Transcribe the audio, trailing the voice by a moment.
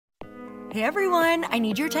Hey everyone, I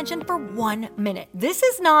need your attention for 1 minute. This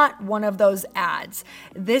is not one of those ads.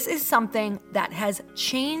 This is something that has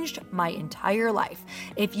changed my entire life.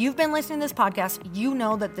 If you've been listening to this podcast, you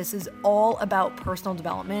know that this is all about personal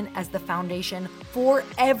development as the foundation for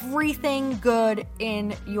everything good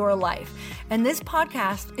in your life. And this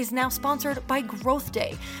podcast is now sponsored by Growth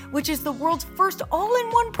Day, which is the world's first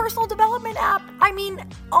all-in-one personal development app. I mean,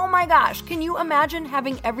 oh my gosh, can you imagine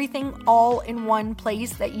having everything all in one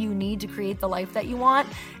place that you need to create the life that you want?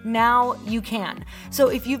 Now you can. So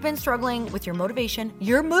if you've been struggling with your motivation,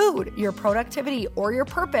 your mood, your productivity, or your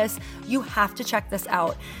purpose, you have to check this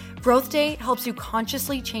out. Growth Day helps you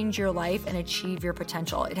consciously change your life and achieve your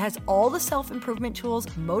potential. It has all the self-improvement tools,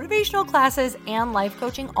 motivational classes, and life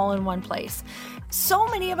coaching all in one place. So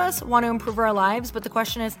many of us want to improve our lives, but the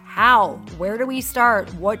question is how? Where do we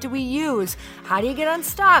start? What do we use? How do you get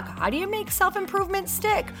unstuck? How do you make self-improvement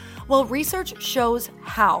stick? Well, research shows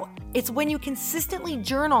how. It's when you consistently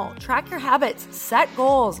journal, track your habits, set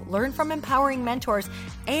goals, learn from empowering mentors,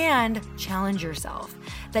 and challenge yourself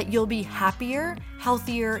that you'll be happier,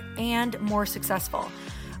 healthier, and more successful.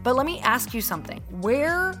 But let me ask you something.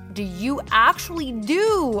 Where do you actually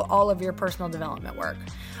do all of your personal development work?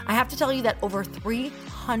 I have to tell you that over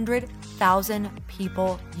 300,000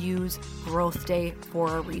 people use Growth Day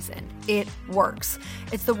for a reason. It works.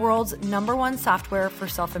 It's the world's #1 software for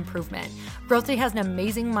self-improvement. Growth Day has an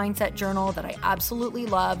amazing mindset journal that I absolutely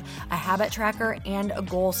love, a habit tracker, and a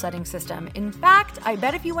goal-setting system. In fact, I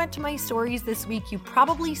bet if you went to my stories this week, you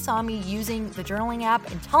probably saw me using the journaling app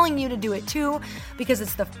and telling you to do it too, because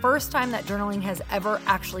it's the first time that journaling has ever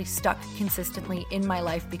actually stuck consistently in my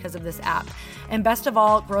life because of this app. And best of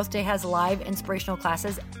all, Growth Day has live inspirational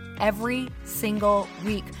classes every single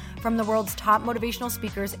week from the world's top motivational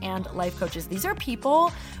speakers and life coaches. These are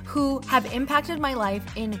people who have impacted my life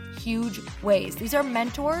in huge ways. These are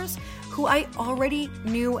mentors who I already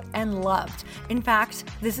knew and loved. In fact,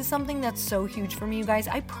 this is something that's so huge for me, you guys.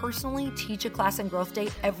 I personally teach a class in Growth Day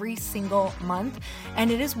every single month,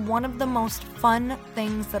 and it is one of the most fun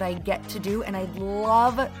things that I get to do, and I'd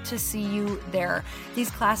love to see you there.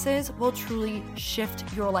 These classes will truly shift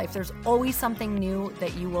your life. There's always something new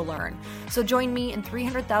that you will learn. So join me and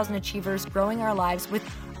 300,000 achievers growing our lives with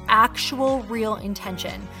actual real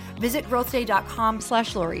intention. Visit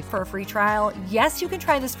growthday.com/Lori for a free trial. Yes, you can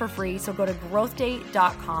try this for free. So go to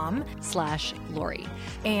growthday.com/Lori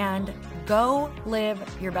and go live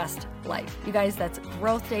your best life. You guys, that's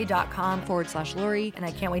growthday.com/Lori. And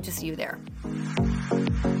I can't wait to see you there.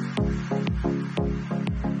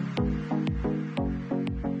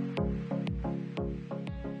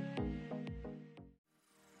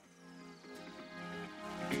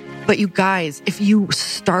 But you guys, if you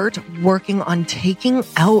start working on taking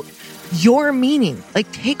out your meaning, like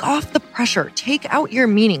take off the pressure, take out your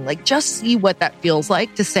meaning, like just see what that feels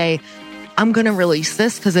like to say, I'm going to release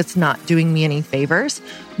this because it's not doing me any favors.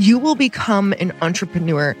 You will become an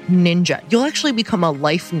entrepreneur ninja. You'll actually become a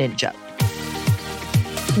life ninja.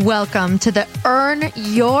 Welcome to the Earn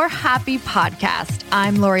Your Happy podcast.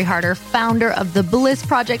 I'm Lori Harder, founder of The Bliss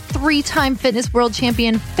Project, 3-time fitness world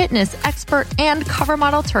champion, fitness expert, and cover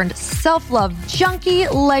model turned self-love junkie,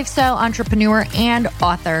 lifestyle entrepreneur, and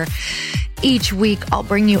author. Each week, I'll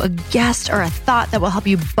bring you a guest or a thought that will help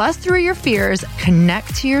you bust through your fears,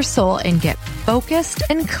 connect to your soul, and get focused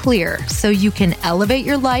and clear so you can elevate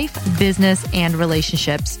your life, business, and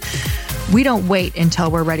relationships. We don't wait until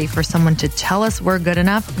we're ready for someone to tell us we're good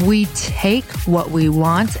enough. We take what we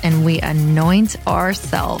want and we anoint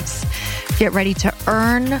ourselves. Get ready to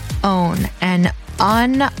earn, own, and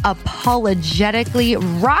unapologetically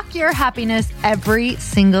rock your happiness every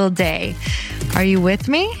single day. Are you with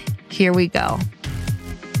me? Here we go.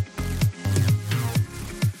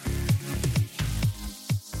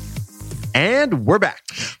 And we're back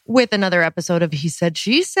with another episode of He Said,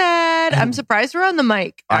 She Said. I'm surprised we're on the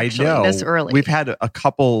mic. Actually, I know this early. We've had a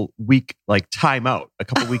couple week timeout, a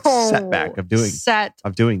couple weeks setback of doing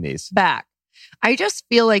these. Back. I just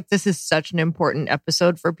feel like this is such an important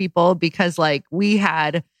episode for people because we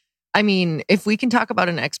had, if we can talk about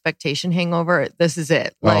an expectation hangover, this is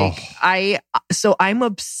it. I'm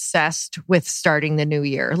obsessed with starting the new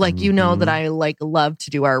year. You know that I love to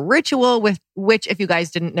do our ritual with which, if you guys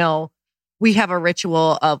didn't know, we have a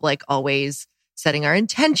ritual of always setting our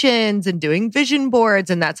intentions and doing vision boards.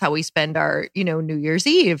 And that's how we spend our, New Year's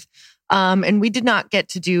Eve. And we did not get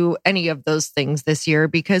to do any of those things this year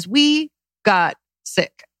because we got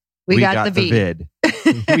sick. We got the vid.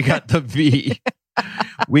 We got the V.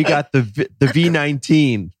 We got the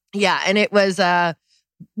V19. Yeah. And it was,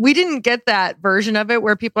 we didn't get that version of it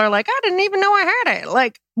where people are like, I didn't even know I had it.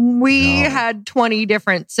 We had 20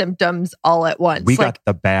 different symptoms all at once. We got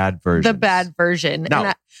the bad version. The bad version. No.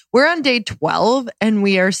 And we're on day 12 and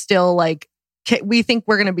we are still like, we think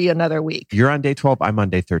we're going to be another week. You're on day 12. I'm on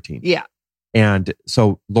day 13. Yeah. And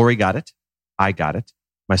so Lori got it. I got it.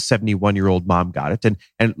 My 71-year-old mom got it.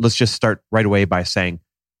 And let's just start right away by saying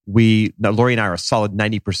Lori and I are a solid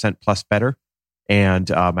 90% plus better. And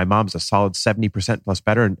my mom's a solid 70% plus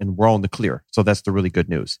better. And we're all in the clear. So that's the really good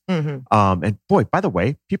news. Mm-hmm. And boy, by the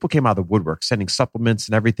way, people came out of the woodwork sending supplements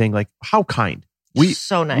and everything. Like, how kind.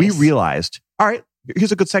 So nice. We realized, all right,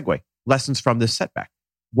 here's a good segue. Lessons from this setback.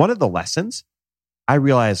 One of the lessons, I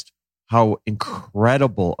realized how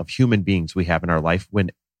incredible of human beings we have in our life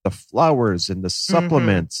when the flowers and the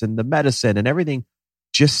supplements and the medicine and everything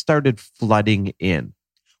just started flooding in.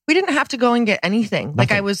 We didn't have to go and get anything. Nothing.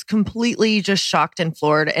 Like I was completely just shocked and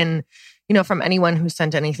floored. And, from anyone who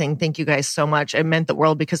sent anything, thank you guys so much. It meant the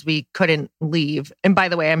world because we couldn't leave. And by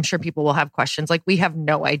the way, I'm sure people will have questions. Like we have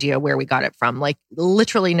no idea where we got it from. Like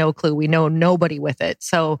literally no clue. We know nobody with it.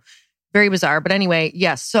 So very bizarre. But anyway,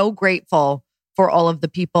 yes, so grateful for all of the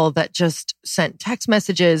people that just sent text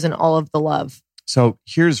messages and all of the love. So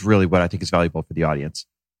here's really what I think is valuable for the audience.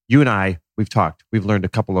 You and I, we've talked. We've learned a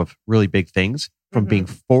couple of really big things from being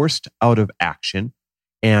forced out of action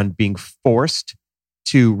and being forced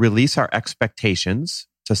to release our expectations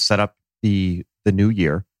to set up the new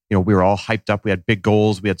year. We were all hyped up. We had big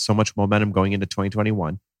goals. We had so much momentum going into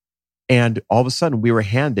 2021. And all of a sudden, we were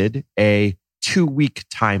handed a 2-week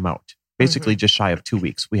timeout, basically just shy of 2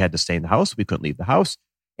 weeks. We had to stay in the house. We couldn't leave the house.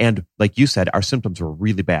 And like you said, our symptoms were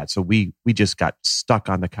really bad. So we just got stuck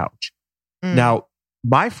on the couch. Now,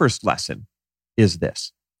 my first lesson is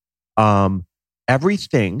this.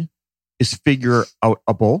 Everything is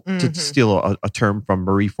figure-outable, to steal a term from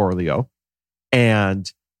Marie Forleo.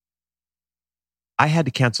 And I had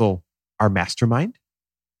to cancel our mastermind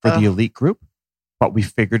for the elite group, but we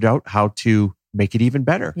figured out how to make it even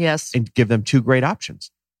better. Yes. And give them 2 great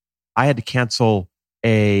options. I had to cancel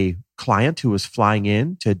a client who was flying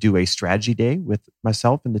in to do a strategy day with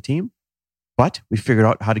myself and the team, but we figured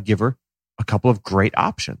out how to give her a couple of great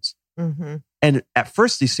options. And at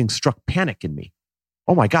first, these things struck panic in me.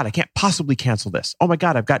 Oh my God, I can't possibly cancel this. Oh my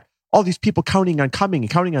God, I've got all these people counting on coming and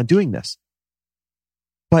counting on doing this.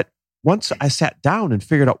 But once I sat down and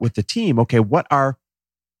figured out with the team, okay, what are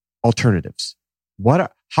alternatives?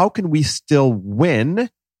 How can we still win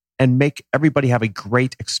and make everybody have a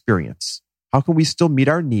great experience? How can we still meet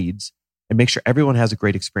our needs and make sure everyone has a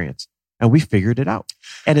great experience? And we figured it out.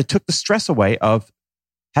 And it took the stress away of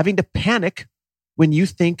having to panic when you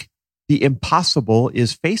think the impossible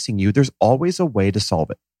is facing you. There's always a way to solve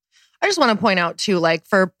it. I just want to point out too, like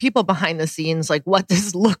for people behind the scenes, like what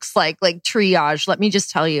this looks like triage. Let me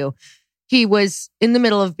just tell you, he was in the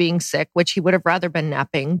middle of being sick, which he would have rather been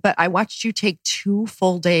napping. But I watched you take 2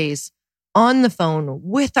 full days on the phone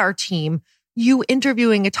with our team, you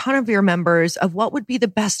interviewing a ton of your members of what would be the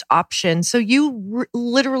best option. So you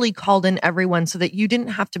literally called in everyone so that you didn't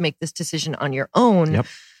have to make this decision on your own. Yep.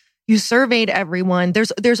 You surveyed everyone.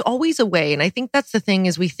 There's always a way. And I think that's the thing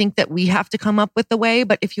is we think that we have to come up with the way.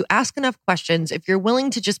 But if you ask enough questions, if you're willing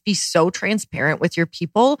to just be so transparent with your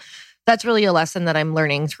people, that's really a lesson that I'm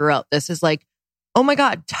learning throughout this is like, oh my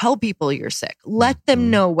God, tell people you're sick. Let them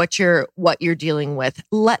know what you're dealing with.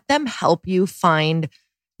 Let them help you find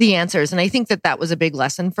the answers. And I think that was a big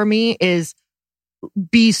lesson for me is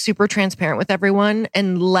be super transparent with everyone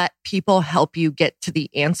and let people help you get to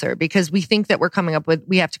the answer, because we think that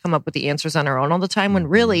we have to come up with the answers on our own all the time, when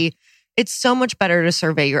really it's so much better to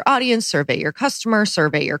survey your audience, survey your customer,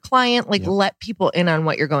 survey your client, let people in on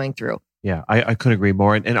what you're going through. Yeah, I couldn't agree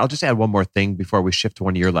more. And I'll just add one more thing before we shift to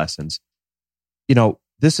one of your lessons.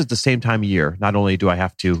 This is the same time of year. Not only do I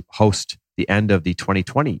have to host the end of the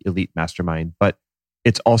 2020 Elite Mastermind, but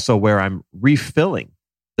it's also where I'm refilling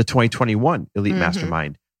the 2021 Elite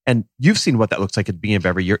Mastermind. And you've seen what that looks like at the beginning of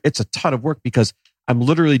every year. It's a ton of work because I'm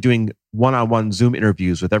literally doing one-on-one Zoom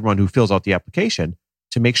interviews with everyone who fills out the application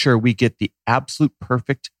to make sure we get the absolute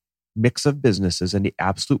perfect mix of businesses and the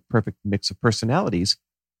absolute perfect mix of personalities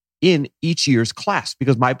in each year's class.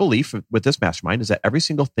 Because my belief with this mastermind is that every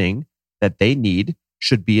single thing that they need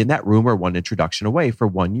should be in that room or one introduction away for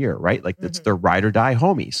 1 year, right? Like it's their ride or die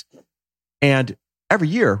homies. And every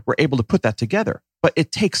year we're able to put that together. But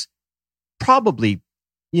it takes probably,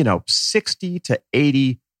 60 to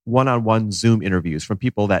 80 one-on-one Zoom interviews from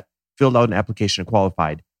people that filled out an application and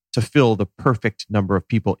qualified to fill the perfect number of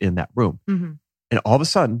people in that room. And all of a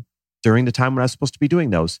sudden, during the time when I was supposed to be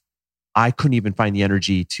doing those, I couldn't even find the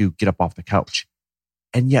energy to get up off the couch.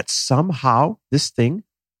 And yet somehow this thing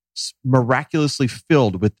miraculously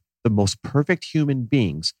filled with the most perfect human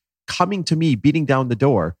beings coming to me, beating down the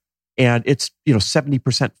door, and it's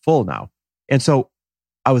 70% full now. And so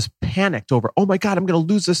I was panicked over, oh my God, I'm going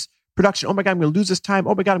to lose this production. Oh my God, I'm going to lose this time.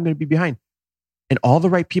 Oh my God, I'm going to be behind. And all the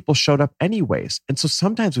right people showed up anyways. And so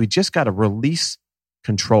sometimes we just got to release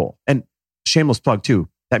control. And shameless plug too,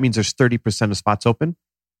 that means there's 30% of spots open.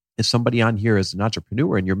 If somebody on here is an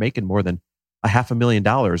entrepreneur and you're making more than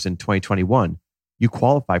 $500,000 in 2021, you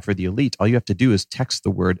qualify for the elite. All you have to do is text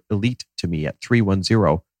the word elite to me at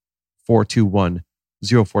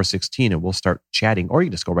 310-421-0416 and we'll start chatting. Or you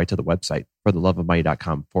can just go right to the website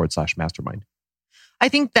fortheloveofmoney.com/mastermind. I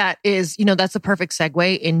think that is, that's a perfect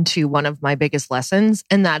segue into one of my biggest lessons,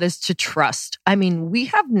 and that is to trust. I mean, we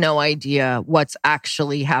have no idea what's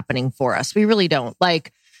actually happening for us. We really don't.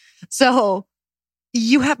 So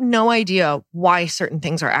you have no idea why certain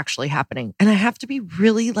things are actually happening. And I have to be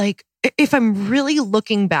really if I'm really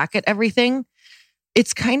looking back at everything,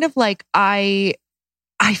 it's kind of like I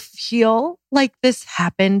feel like this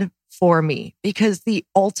happened for me because the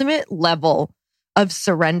ultimate level of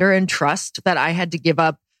surrender and trust that I had to give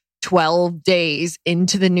up 12 days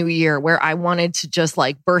into the new year, where I wanted to just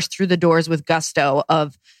burst through the doors with gusto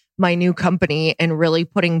of my new company and really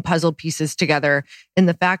putting puzzle pieces together. And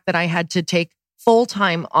the fact that I had to take full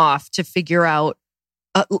time off to figure out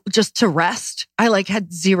just to rest. I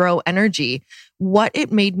had zero energy. What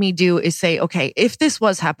it made me do is say, okay, if this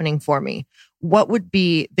was happening for me, what would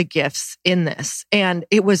be the gifts in this? And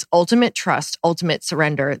it was ultimate trust, ultimate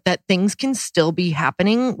surrender that things can still be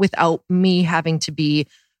happening without me having to be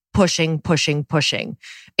pushing.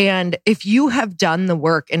 And if you have done the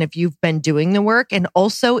work and if you've been doing the work, and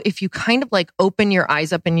also if you kind of open your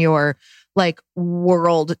eyes up in your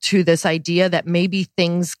world to this idea that maybe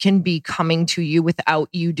things can be coming to you without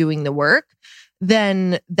you doing the work,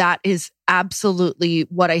 then that is absolutely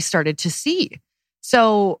what I started to see.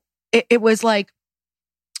 So it was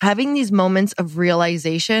having these moments of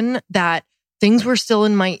realization that things were still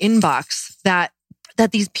in my inbox, that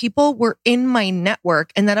these people were in my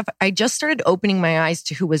network, and that if I just started opening my eyes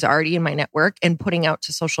to who was already in my network and putting out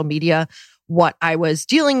to social media what I was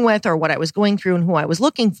dealing with or what I was going through and who I was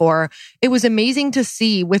looking for, it was amazing to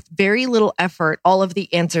see with very little effort all of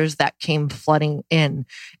the answers that came flooding in.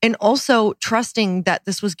 And also trusting that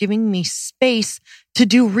this was giving me space to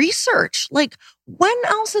do research. When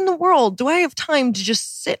else in the world do I have time to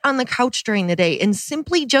just sit on the couch during the day and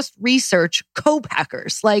simply just research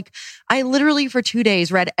co-packers? I literally for 2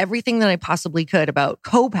 days read everything that I possibly could about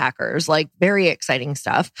co-packers, very exciting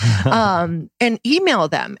stuff, and email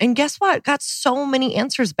them. And guess what? Got so many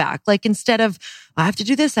answers back. Instead of, I have to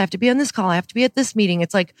do this, I have to be on this call, I have to be at this meeting.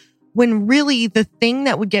 It's when really the thing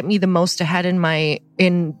that would get me the most ahead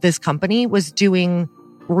in this company was doing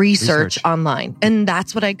research online. And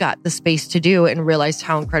that's what I got the space to do and realized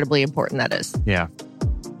how incredibly important that is. Yeah.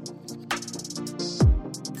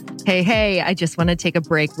 Hey, I just want to take a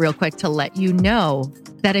break real quick to let you know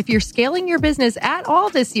that if you're scaling your business at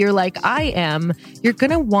all this year, like I am, you're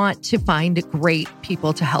going to want to find great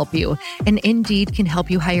people to help you. And Indeed can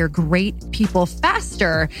help you hire great people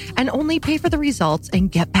faster and only pay for the results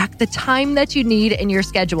and get back the time that you need in your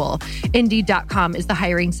schedule. Indeed.com is the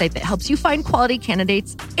hiring site that helps you find quality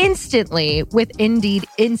candidates instantly with Indeed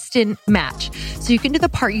Instant Match. So you can do the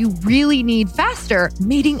part you really need faster,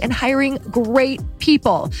 meeting and hiring great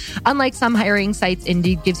people. Unlike some hiring sites,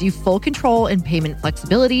 Indeed gives you full control and payment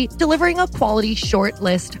flexibility, delivering a quality short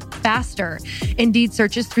list faster. Indeed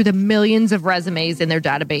searches through the millions of resumes in their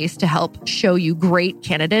database to help show you great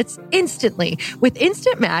candidates instantly. With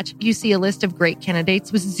Instant Match, you see a list of great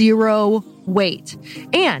candidates with zero wait.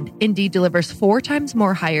 And Indeed delivers 4 times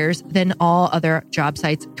more hires than all other job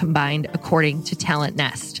sites combined, according to Talent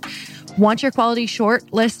Nest. Want your quality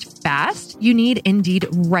short list fast? You need Indeed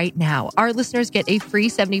right now. Our listeners get a free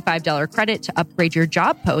 $75 credit to upgrade your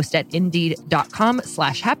job post at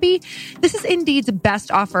Indeed.com/happy. This is Indeed's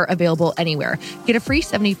best offer available anywhere. Get a free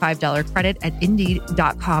 $75 credit at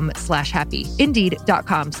Indeed.com/happy.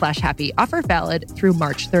 Indeed.com/happy. Offer valid through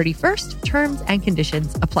March 31st. Terms and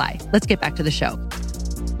conditions apply. Let's get back to the show.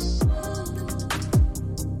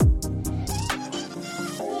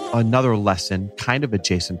 Another lesson kind of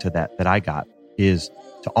adjacent to that I got is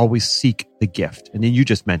to always seek the gift. And then you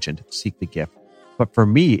just mentioned seek the gift. But for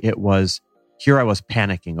me, it was here I was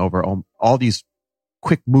panicking over all these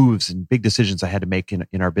quick moves and big decisions I had to make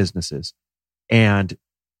in our businesses. And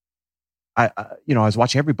I was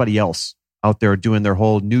watching everybody else out there doing their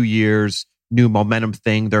whole New Year's, new momentum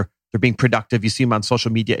thing. They're being productive. You see them on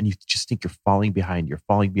social media and you just think you're falling behind. You're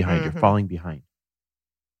falling behind. You're falling behind.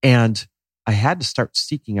 And I had to start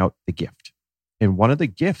seeking out the gift. And one of the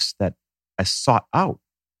gifts that I sought out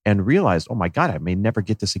and realized, oh my God, I may never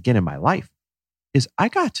get this again in my life, is I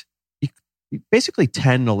got basically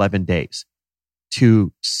 10, 11 days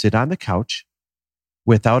to sit on the couch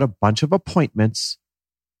without a bunch of appointments,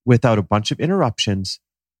 without a bunch of interruptions,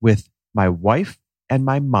 with my wife and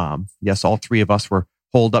my mom. Yes, all three of us were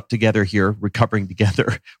holed up together here, recovering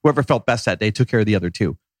together. Whoever felt best that day took care of the other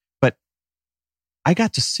two. But I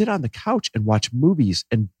got to sit on the couch and watch movies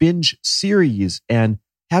and binge series and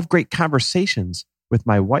have great conversations with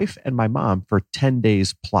my wife and my mom for 10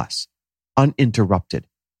 days plus, uninterrupted.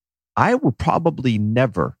 I will probably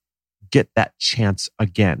never get that chance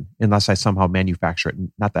again unless I somehow manufacture it.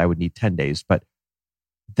 Not that I would need 10 days, but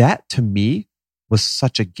that to me was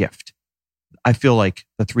such a gift. I feel like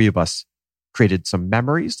the three of us created some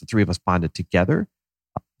memories. The three of us bonded together.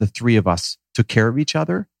 The three of us took care of each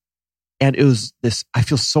other. And it was this, I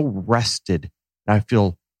feel so rested. I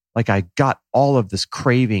feel like I got all of this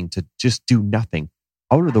craving to just do nothing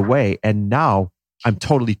out of the way. And now I'm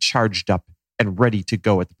totally charged up and ready to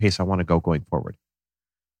go at the pace I want to go going forward.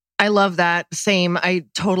 I love that. Same. I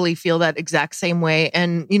totally feel that exact same way.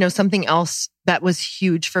 And, something else that was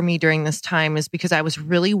huge for me during this time is because I was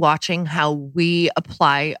really watching how we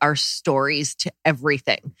apply our stories to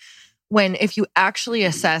everything. When if you actually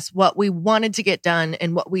assess what we wanted to get done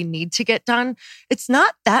and what we need to get done, it's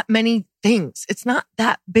not that many things. It's not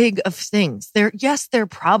that big of things. They're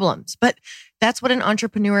problems, but that's what an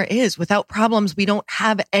entrepreneur is. Without problems, we don't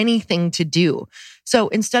have anything to do. So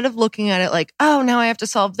instead of looking at it like, oh, now I have to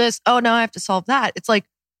solve this. Oh, now I have to solve that. It's like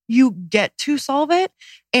you get to solve it.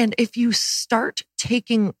 And if you start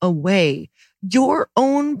taking away your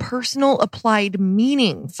own personal applied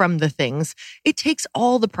meaning from the things, it takes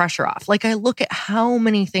all the pressure off. Like I look at how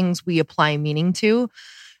many things we apply meaning to,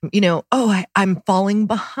 I'm falling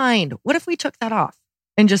behind. What if we took that off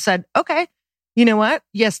and just said, okay, you know what?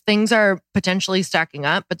 Yes, things are potentially stacking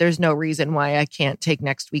up, but there's no reason why I can't take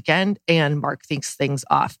next weekend and mark these things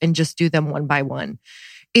off and just do them one by one.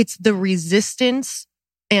 It's the resistance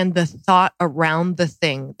and the thought around the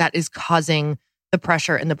thing that is causing the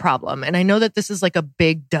pressure and the problem. And I know that this is like a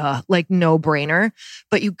big no brainer,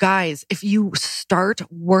 but you guys, if you start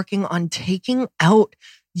working on taking out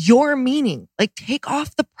your meaning, like take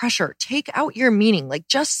off the pressure, take out your meaning, like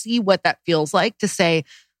just see what that feels like to say,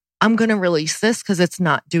 I'm going to release this because it's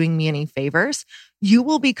not doing me any favors. You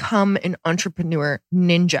will become an entrepreneur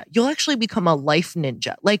ninja. You'll actually become a life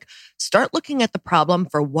ninja. Like start looking at the problem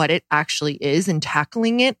for what it actually is and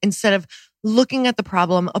tackling it instead of looking at the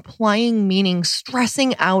problem, applying meaning,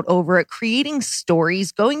 stressing out over it, creating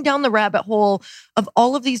stories, going down the rabbit hole of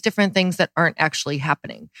all of these different things that aren't actually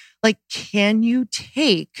happening. Like, can you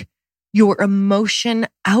take your emotion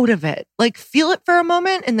out of it? Like feel it for a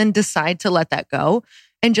moment and then decide to let that go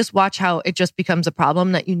and just watch how it just becomes a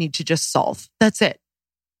problem that you need to just solve. That's it.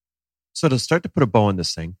 So to start to put a bow on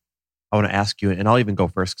this thing, I want to ask you, and I'll even go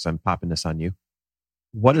first because I'm popping this on you.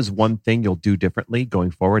 What is one thing you'll do differently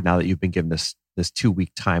going forward now that you've been given this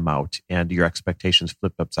 2-week timeout and your expectations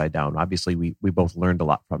flipped upside down? Obviously, we both learned a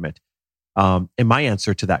lot from it. And my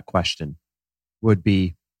answer to that question would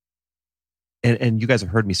be, and you guys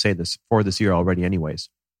have heard me say this for this year already anyways,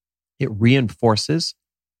 it reinforces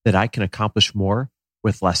that I can accomplish more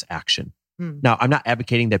with less action. Now, I'm not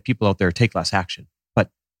advocating that people out there take less action, but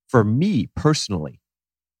for me personally,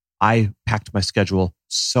 I packed my schedule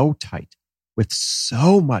so tight with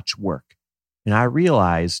so much work. And I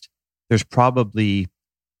realized there's probably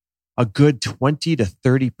a good 20 to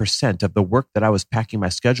 30% of the work that I was packing my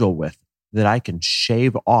schedule with that I can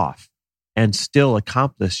shave off and still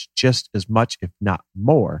accomplish just as much, if not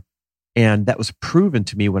more. And that was proven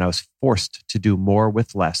to me when I was forced to do more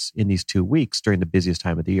with less in these 2 weeks during the busiest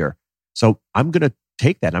time of the year. So I'm going to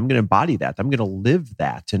take that. I'm going to embody that. I'm going to live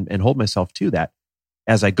that and hold myself to that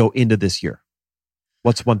as I go into this year.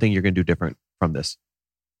 What's one thing you're going to do different from this?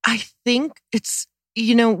 I think it's,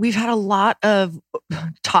 we've had a lot of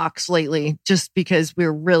talks lately just because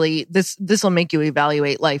we're really, this will make you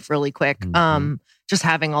evaluate life really quick. Mm-hmm. Just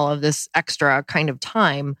having all of this extra kind of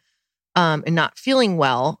time and not feeling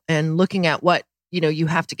well and looking at what, you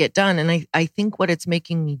have to get done. And I think what it's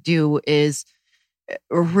making me do is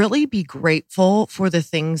really be grateful for the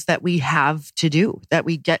things that we have to do, that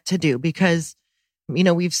we get to do, because,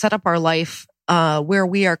 we've set up our life where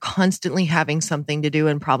we are constantly having something to do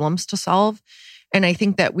and problems to solve. And I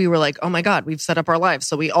think that we were like, oh my God, we've set up our lives.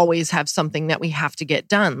 So we always have something that we have to get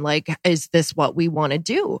done. Like, is this what we want to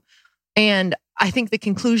do? And I think the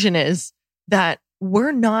conclusion is that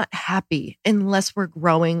we're not happy unless we're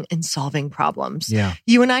growing and solving problems. Yeah.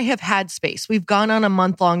 You and I have had space. We've gone on a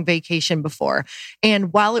month-long vacation before.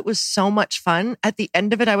 And while it was so much fun, at the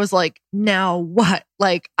end of it, I was like, now what?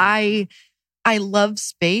 Like I love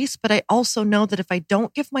space, but I also know that if I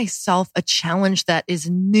don't give myself a challenge that is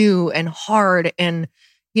new and hard and,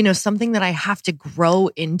 something that I have to grow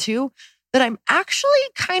into, that I'm actually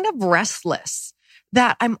kind of restless,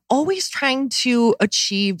 that I'm always trying to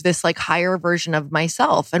achieve this like higher version of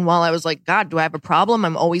myself. And while I was like, God, do I have a problem?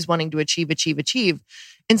 I'm always wanting to achieve.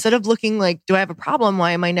 Instead of looking like, do I have a problem?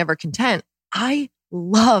 Why am I never content? I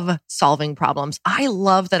love solving problems. I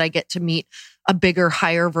love that I get to meet a bigger,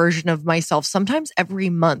 higher version of myself, sometimes every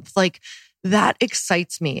month. Like that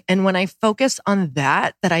excites me. And when I focus on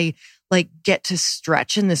that I like get to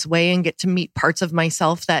stretch in this way and get to meet parts of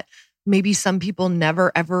myself that maybe some people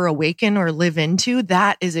never ever awaken or live into,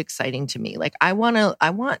 that is exciting to me. Like I want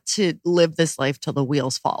to live this life till the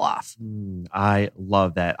wheels fall off. I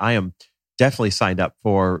love that. I am definitely signed up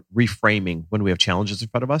for reframing when we have challenges in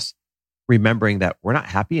front of us, remembering that we're not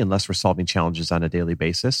happy unless we're solving challenges on a daily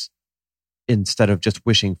basis, instead of just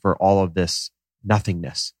wishing for all of this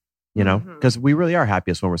nothingness, because we really are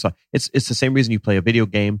happiest when we're solving. It's the same reason you play a video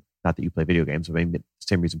game. Not that you play video games, but maybe the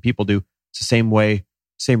same reason people do. It's the same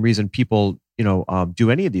reason people,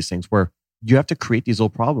 do any of these things, where you have to create these little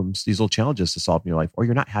problems, these little challenges to solve in your life, or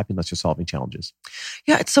you're not happy unless you're solving challenges.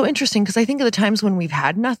 Yeah, it's so interesting because I think of the times when we've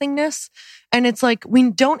had nothingness and it's like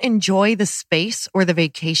we don't enjoy the space or the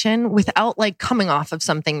vacation without like coming off of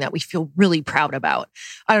something that we feel really proud about.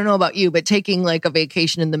 I don't know about you, but taking like a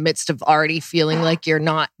vacation in the midst of already feeling like you're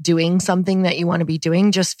not doing something that you want to be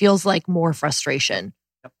doing just feels like more frustration.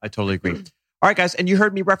 Yep, I totally agree. All right, guys. And you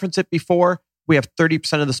heard me reference it before. We have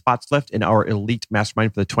 30% of the spots left in our Elite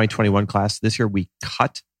Mastermind for the 2021 class. This year, we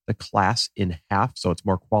cut the class in half, so it's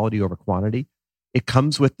more quality over quantity. It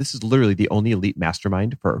comes with, this is literally the only Elite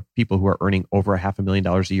Mastermind for people who are earning over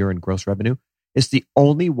 $500,000 a year in gross revenue. It's the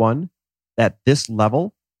only one at this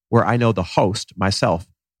level where I know the host, myself,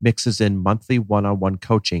 mixes in monthly one-on-one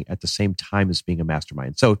coaching at the same time as being a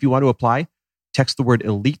mastermind. So if you want to apply, text the word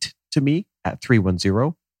ELITE to me at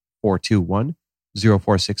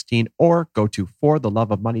 310-421-0416, or go to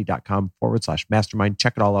fortheloveofmoney.com/mastermind.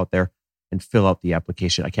 Check it all out there and fill out the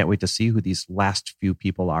application. I can't wait to see who these last few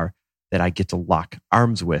people are that I get to lock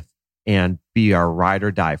arms with and be our ride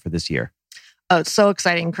or die for this year. Oh, it's so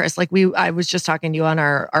exciting, Chris. I was just talking to you on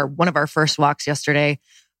our one of our first walks yesterday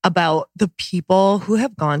about the people who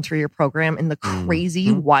have gone through your program and the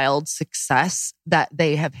crazy, wild success that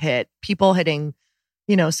they have hit. People hitting,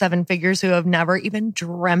 7 figures who have never even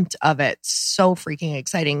dreamt of it. So freaking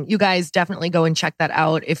exciting. You guys definitely go and check that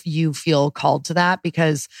out if you feel called to that,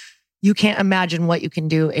 because you can't imagine what you can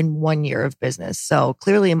do in 1 year of business. So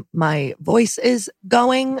clearly my voice is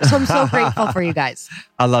going. So I'm so grateful for you guys.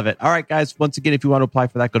 I love it. All right, guys. Once again, if you want to apply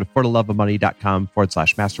for that, go to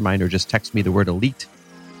fortheloveofmoney.com/mastermind, or just text me the word ELITE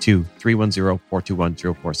to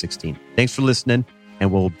 310-421-0416. Thanks for listening,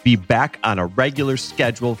 and we'll be back on a regular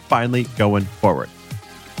schedule finally going forward.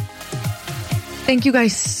 Thank you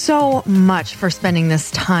guys so much for spending this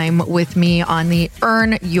time with me on the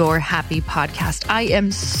Earn Your Happy podcast. I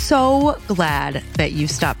am so glad that you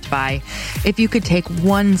stopped by. If you could take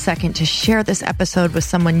 1 second to share this episode with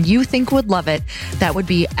someone you think would love it, that would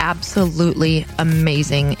be absolutely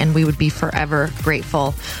amazing, and we would be forever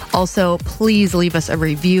grateful. Also, please leave us a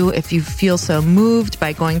review if you feel so moved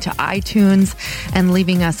by going to iTunes and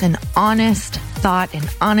leaving us an honest thought, an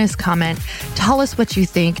honest comment. Tell us what you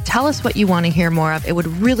think. Tell us what you want to hear more of. It would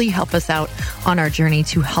really help us out on our journey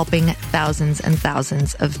to helping thousands and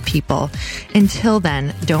thousands of people. Until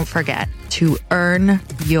then, don't forget to earn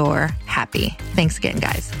your happy. Thanks again,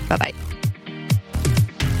 guys. Bye-bye.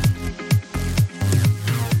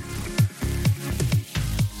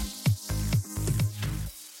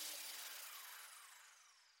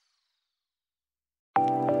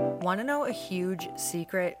 Want to know a huge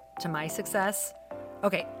secret to my success?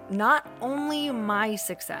 Okay, not only my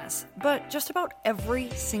success, but just about every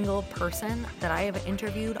single person that I have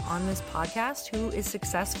interviewed on this podcast who is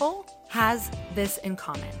successful has this in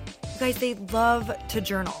common. You guys, they love to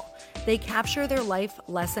journal. They capture their life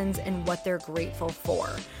lessons and what they're grateful for.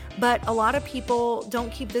 But a lot of people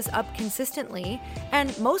don't keep this up consistently.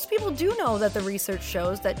 And most people do know that the research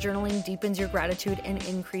shows that journaling deepens your gratitude and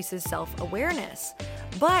increases self-awareness.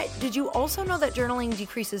 But did you also know that journaling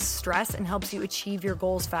decreases stress and helps you achieve your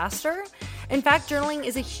goals faster? In fact, journaling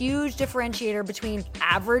is a huge differentiator between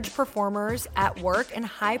average performers at work and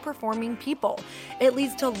high-performing people. It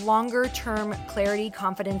leads to longer-term clarity,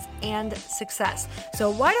 confidence, and success.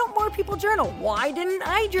 So why don't more people journal? Why didn't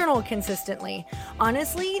I journal consistently?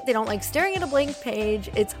 Honestly, they don't like staring at a blank page.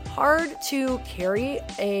 It's hard to carry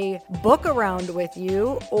a book around with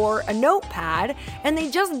you or a notepad, and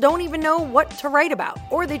they just don't even know what to write about,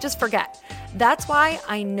 or they just forget. That's why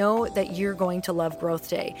I know that you're going to love Growth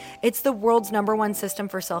Day. It's the world's #1 system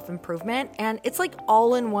for self-improvement, and it's like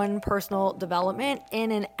all-in-one personal development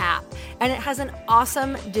in an app. And it has an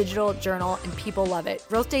awesome digital journal, and people love it.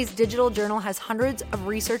 Growth Day's digital journal has hundreds of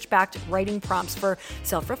research-backed writing prompts for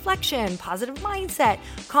self-reflection, positive mindset,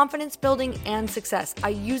 confidence building, and success. I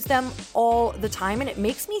use them all the time, and it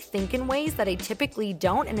makes me think in ways that I typically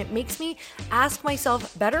don't, and it makes me ask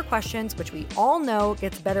myself better questions, which we all know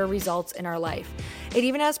gets better results in our life. It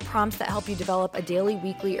even has prompts that help you develop a daily,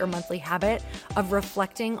 weekly, or monthly habit of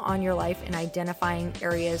reflecting on your life and identifying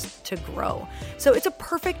areas to grow. So it's a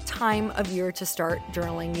perfect time of year to start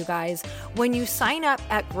journaling, you guys. When you sign up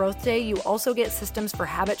at Growth Day, you also get systems for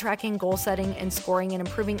habit tracking, goal setting, and scoring, and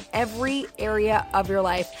improving every area of your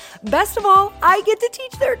life. Best of all, I get to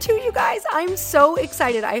teach there too, you guys. I'm so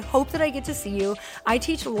excited. I hope that I get to see you. I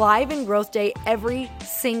teach live in Growth Day every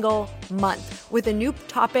single month with a new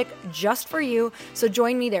topic just for you. So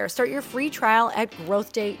join me there. Start your free trial at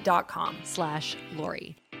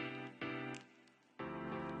growthday.com/Lori.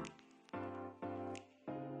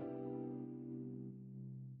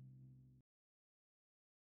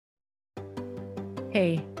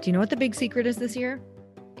 Hey, do you know what the big secret is this year?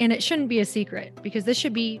 And it shouldn't be a secret because this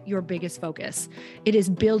should be your biggest focus. It is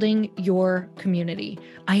building your community.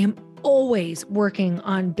 I am always working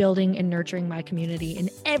on building and nurturing my community, and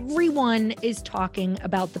everyone is talking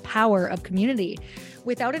about the power of community.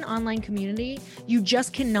 Without an online community, you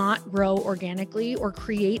just cannot grow organically or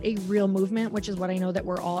create a real movement, which is what I know that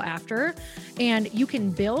we're all after. And you can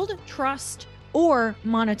build trust or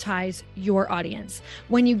monetize your audience.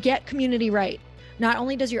 When you get community right, not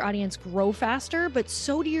only does your audience grow faster, but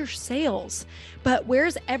so do your sales. But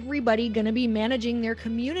where's everybody going to be managing their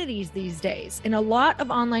communities these days? And a lot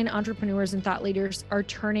of online entrepreneurs and thought leaders are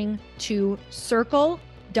turning to Circle.so.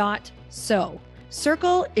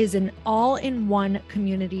 Circle is an all-in-one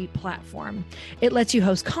community platform. It lets you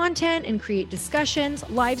host content and create discussions,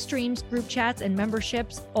 live streams, group chats, and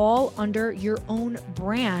memberships all under your own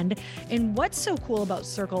brand. And what's so cool about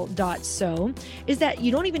Circle.so is that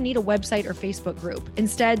you don't even need a website or Facebook group.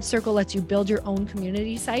 Instead, Circle lets you build your own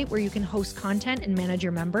community site where you can host content and manage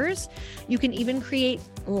your members. You can even create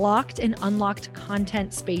locked and unlocked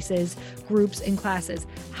content spaces, groups, and classes.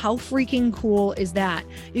 How freaking cool is that?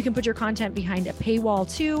 You can put your content behind a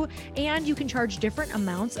paywall too, and you can charge different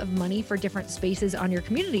amounts of money for different spaces on your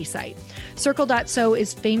community site. Circle.so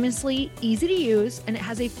is famously easy to use, and it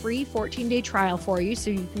has a free 14-day trial for you, so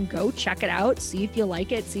you can go check it out, see if you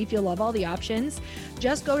like it, see if you love all the options.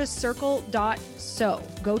 Just go to Circle.so.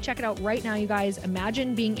 Go check it out right now, you guys.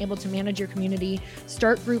 Imagine being able to manage your community,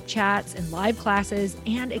 start group chats and live classes,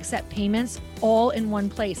 and accept payments all in one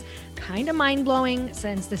place. Kind of mind-blowing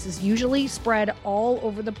since this is usually spread all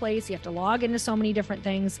over the place. You have to log into so many different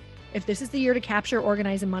things. If this is the year to capture,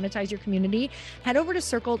 organize, and monetize your community, head over to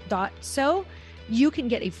Circle.so. You can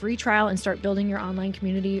get a free trial and start building your online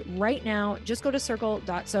community right now. Just go to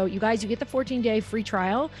Circle.so. You guys, you get the 14-day free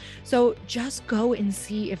trial. So just go and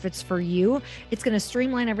see if it's for you. It's going to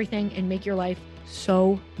streamline everything and make your life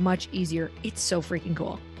so much easier. It's so freaking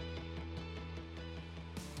cool.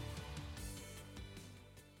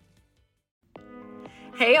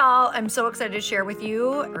 Hey y'all, I'm so excited to share with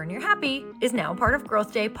you, Earn Your Happy is now part of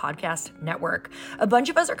Growth Day Podcast Network. A bunch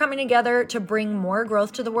of us are coming together to bring more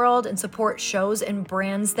growth to the world and support shows and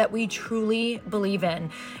brands that we truly believe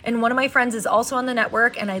in. And one of my friends is also on the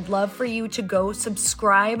network, and I'd love for you to go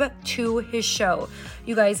subscribe to his show.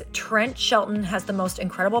 You guys, Trent Shelton has the most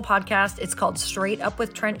incredible podcast. It's called Straight Up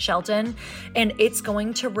with Trent Shelton, and it's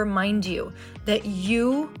going to remind you that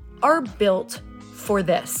you are built for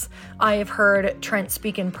this. I have heard Trent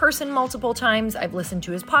speak in person multiple times. I've listened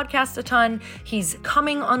to his podcast a ton. He's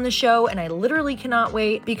coming on the show, and I literally cannot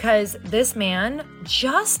wait because this man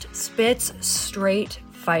just spits straight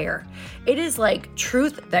fire. It is like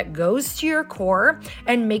truth that goes to your core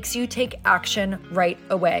and makes you take action right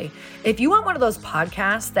away. If you want one of those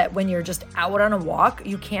podcasts that when you're just out on a walk,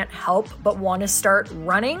 you can't help but want to start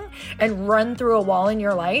running and run through a wall in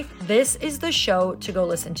your life, this is the show to go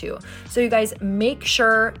listen to. So you guys, make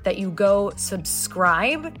sure that you go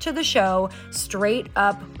subscribe to the show, Straight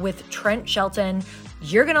Up with Trent Shelton.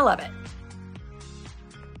 You're going to love it.